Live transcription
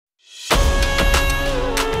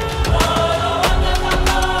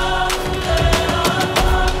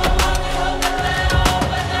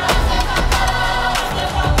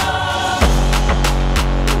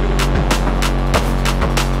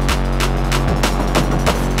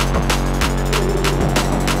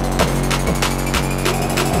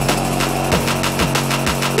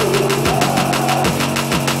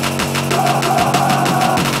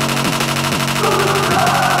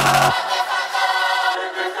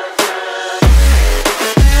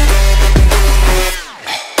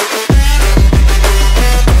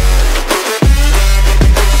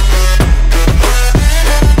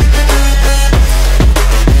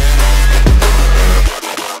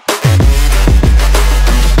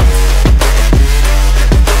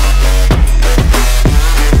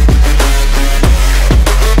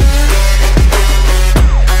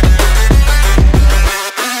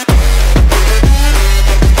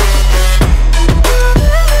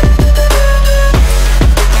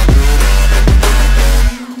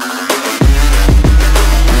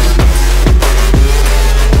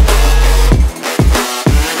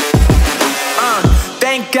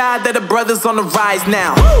that the brothers on the rise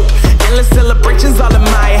now. Endless celebrations all in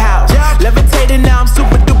my house. Levitating now, I'm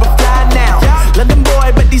super duper fly now. London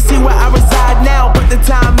boy, but DC where I reside now. Put the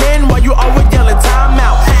time in while you always yelling time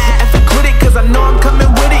out. And for quit it, cause I know I'm coming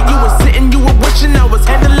with it. You were sitting, you were wishing I was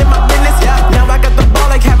handling my business. Now I got the ball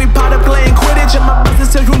like Harry Potter playing Quidditch. And my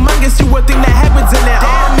business is humongous, you would think that happens in it.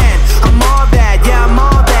 Damn man, I'm all that, yeah I'm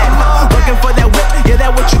all that. Working for that whip, yeah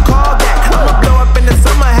that what you call that. I'ma blow up in the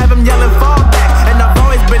summer, have him yelling fall back. And I've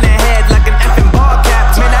always been ahead like an effing ball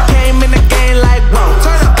cap. Man, I came in the game like whoa.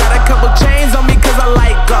 Got a couple chains on me cause I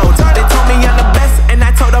like gold. They told me I'm the best and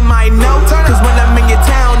I told them I know. Cause when I'm in your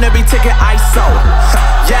town, every ticket I sold.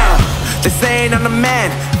 Yeah, they saying I'm the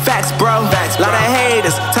man. Facts bro, lot of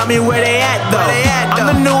haters, tell me where they at though. I'm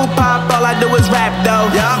the new pop, all I do is rap though.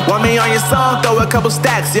 Want me on your song, throw a couple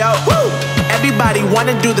stacks, yo. Everybody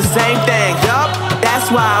wanna do the same thing, that's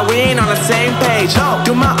why we ain't on the same page.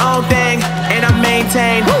 Do my own thing, and I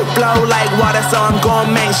maintain. Flow like water, so I'm going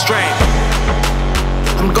mainstream.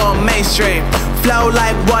 I'm going mainstream. Flow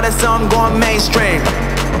like water, so I'm going mainstream.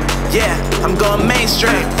 Yeah, I'm going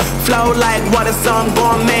mainstream. Flow like water, so I'm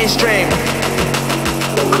going mainstream.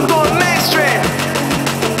 I'm going mainstream.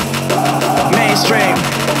 Mainstream.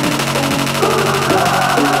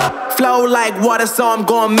 Flow like water, so I'm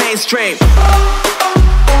going mainstream.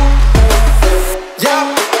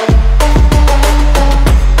 Yup.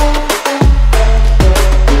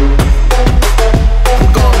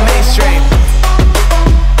 I'm going mainstream.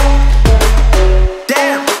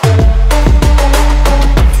 Damn.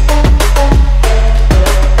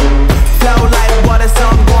 Flow like water, so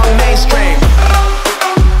I'm going mainstream.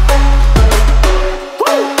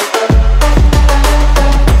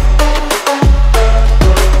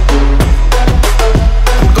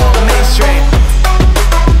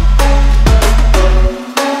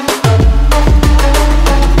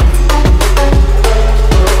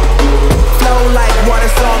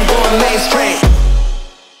 Mainstream.